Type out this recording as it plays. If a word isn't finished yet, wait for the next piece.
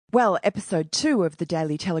Well, episode 2 of the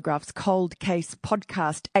Daily Telegraph's Cold Case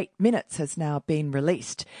podcast, 8 Minutes, has now been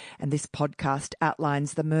released. And this podcast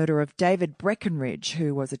outlines the murder of David Breckenridge,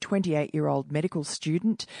 who was a 28-year-old medical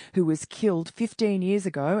student who was killed 15 years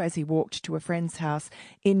ago as he walked to a friend's house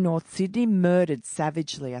in North Sydney, murdered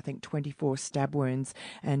savagely, I think 24 stab wounds,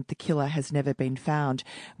 and the killer has never been found.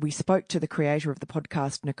 We spoke to the creator of the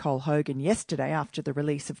podcast, Nicole Hogan, yesterday after the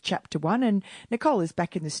release of Chapter 1, and Nicole is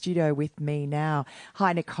back in the studio with me now.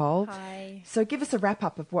 Hi, Nicole. Hi. So give us a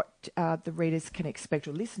wrap-up of what the readers can expect,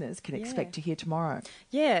 or listeners can expect to hear tomorrow.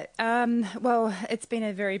 Yeah, well, it's been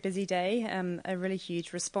a very busy day, a really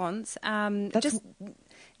huge response. It's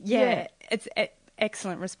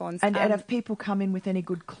excellent response. And have people come in with any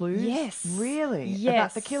good clues? Yes. Really? Yes.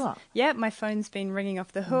 About the killer? Yeah, my phone's been ringing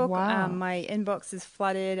off the hook. Wow. My inbox is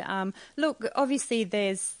flooded. Look, obviously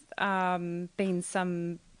there's been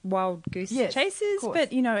some wild goose chases,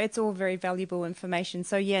 but it's all very valuable information.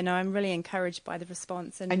 So I'm really encouraged by the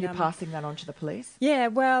response. And you're passing that on to the police? Yeah,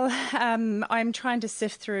 well, I'm trying to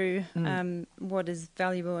sift through what is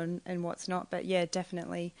valuable and what's not, but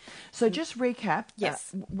definitely. So just recap.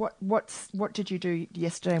 Yes. What did you do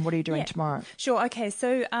yesterday, and what are you doing tomorrow? Sure. Okay.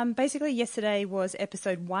 So basically, yesterday was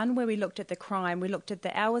episode 1, where we looked at the crime. We looked at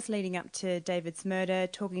the hours leading up to David's murder,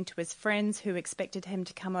 talking to his friends who expected him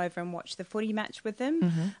to come over and watch the footy match with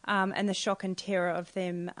them. And the shock and terror of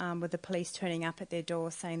them with the police turning up at their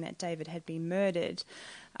door saying that David had been murdered.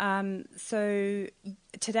 So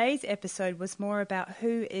today's episode was more about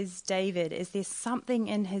who is David. Is there something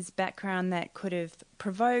in his background that could have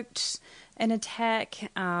provoked an attack?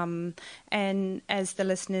 And as the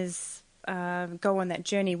listeners go on that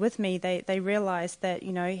journey with me, they realise that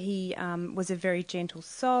he was a very gentle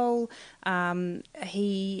soul.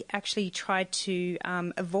 He actually tried to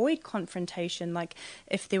avoid confrontation. Like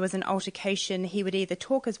if there was an altercation, he would either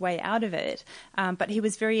talk his way out of it, but he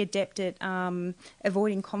was very adept at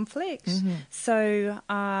avoiding conflict. So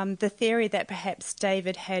the theory that perhaps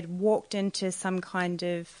David had walked into some kind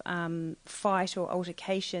of fight or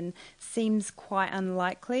altercation seems quite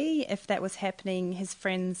unlikely. If that was happening, his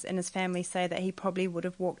friends and his family say that he probably would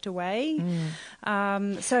have walked away. He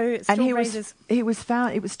was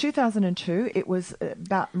found. It was 2002. It was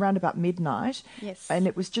around about midnight. Yes, and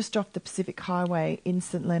it was just off the Pacific Highway in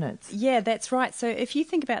St Leonards. Yeah, that's right. So if you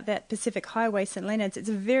think about that Pacific Highway, St Leonards, it's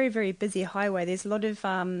a very, very busy highway. There's a lot of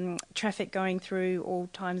traffic going through all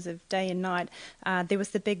times of day and night. There was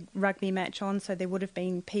the big rugby match on, so there would have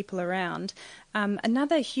been people around.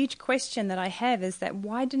 Another huge question that I have is that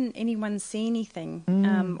why didn't anyone see anything?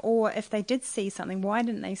 Or if they did see something, why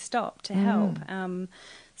didn't they stop to help?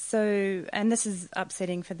 And this is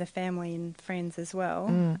upsetting for the family and friends as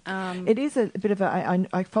well. It is a bit of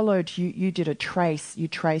I followed you. You did a trace. You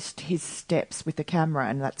traced his steps with the camera,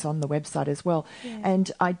 and that's on the website as well. Yeah.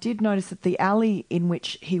 And I did notice that the alley in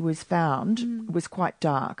which he was found was quite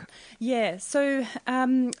dark. Yeah. So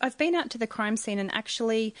I've been out to the crime scene, and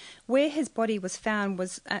actually where his body was found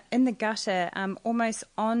was in the gutter, almost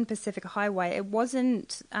on Pacific Highway. It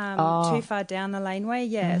wasn't too far down the laneway.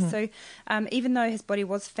 Yeah. So even though his body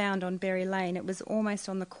was found on Berry Lane, it was almost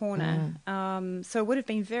on the corner. So it would have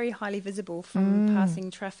been very highly visible from passing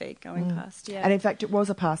traffic going past. Yeah. And in fact, it was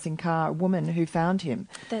a passing car, a woman who found him.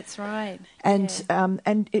 That's right. And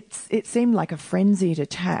and it seemed like a frenzied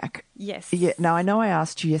attack. Yes. Yeah. Now, I know I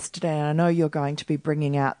asked you yesterday, and I know you're going to be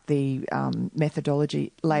bringing out the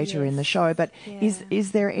methodology later in the show, but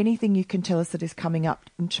is there anything you can tell us that is coming up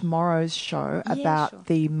in tomorrow's show about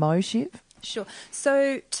the motive? Sure.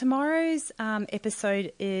 So tomorrow's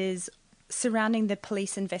episode is surrounding the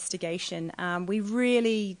police investigation. We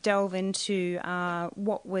really delve into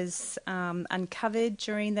what was uncovered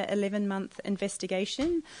during the 11-month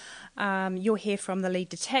investigation. You'll hear from the lead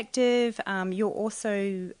detective. You'll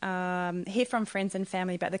also hear from friends and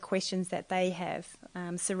family about the questions that they have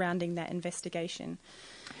surrounding that investigation.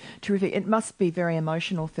 Terrific. It must be very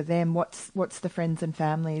emotional for them. What's the friends and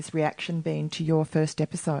family's reaction been to your first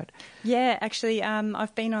episode? Yeah, actually,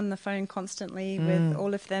 I've been on the phone constantly with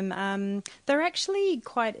all of them. They're actually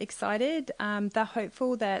quite excited. They're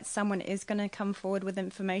hopeful that someone is going to come forward with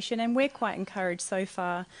information, and we're quite encouraged so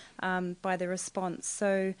far by the response.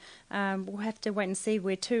 So we'll have to wait and see.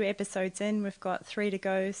 We're 2 episodes in. We've got 3 to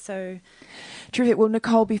go. So terrific. Well,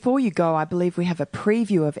 Nicole, before you go, I believe we have a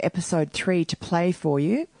preview of episode 3 to play for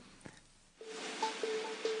you.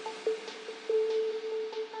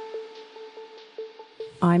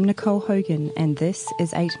 I'm Nicole Hogan, and this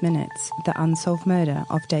is 8 Minutes, the unsolved murder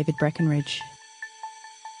of David Breckenridge.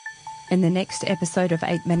 In the next episode of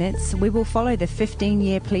 8 Minutes, we will follow the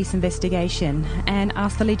 15-year police investigation and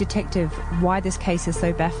ask the lead detective why this case is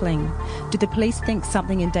so baffling. Do the police think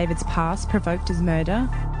something in David's past provoked his murder?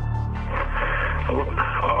 Look,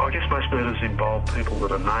 I guess most murders involve people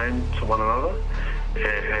that are known to one another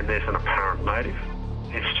and there's an apparent motive.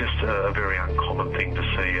 It's just a very uncommon thing to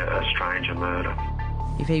see a stranger murder.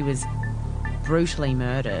 If he was brutally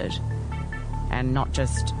murdered and not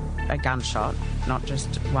just a gunshot, not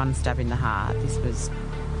just one stab in the heart,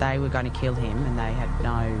 they were going to kill him and they had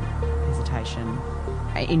no hesitation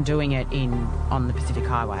in doing it on the Pacific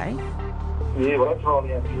Highway. Yeah, well, that's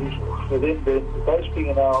highly unusual. For them, those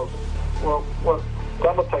fingernails,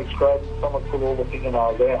 someone takes scrap and someone put all the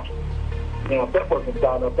fingernails out. Now, if that wasn't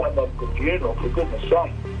done, I've done that at the funeral, for goodness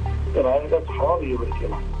sake. That's highly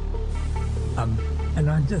irregular. And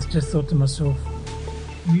I just thought to myself,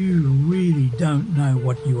 you really don't know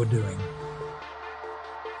what you're doing.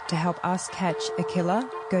 To help us catch a killer,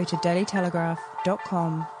 go to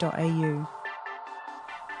dailytelegraph.com.au.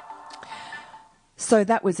 So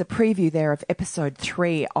that was a preview there of episode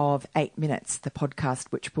 3 of 8 Minutes, the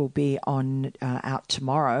podcast, which will be out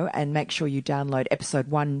tomorrow. And make sure you download episode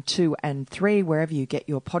 1, 2 and 3 wherever you get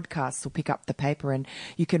your podcasts, or pick up the paper and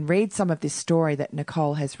you can read some of this story that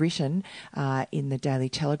Nicole has written in the Daily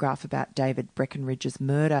Telegraph about David Breckenridge's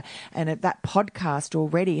murder. And that podcast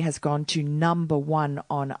already has gone to number 1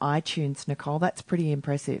 on iTunes, Nicole. That's pretty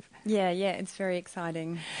impressive. Yeah, it's very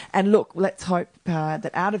exciting. And look, let's hope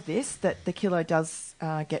that out of this, that the killer does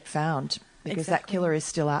get found, because that killer is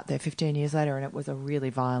still out there 15 years later, and it was a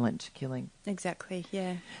really violent killing. Exactly,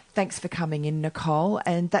 yeah. Thanks for coming in, Nicole.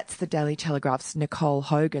 And that's the Daily Telegraph's Nicole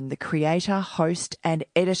Hogan, the creator, host and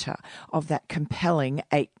editor of that compelling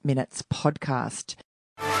 8 Minutes podcast.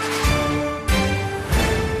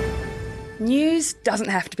 News doesn't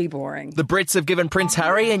have to be boring. The Brits have given Prince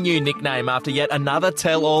Harry a new nickname after yet another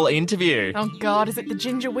tell-all interview. Oh God, is it the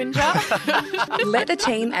Ginger Whinger? Let the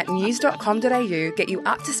team at news.com.au get you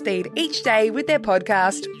up to speed each day with their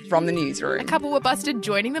podcast, From the Newsroom. A couple were busted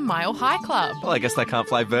joining the Mile High Club. Well, I guess they can't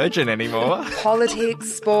play Virgin anymore.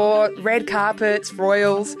 Politics, sport, red carpets,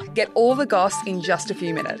 royals. Get all the goss in just a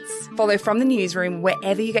few minutes. Follow From the Newsroom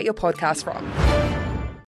wherever you get your podcasts from.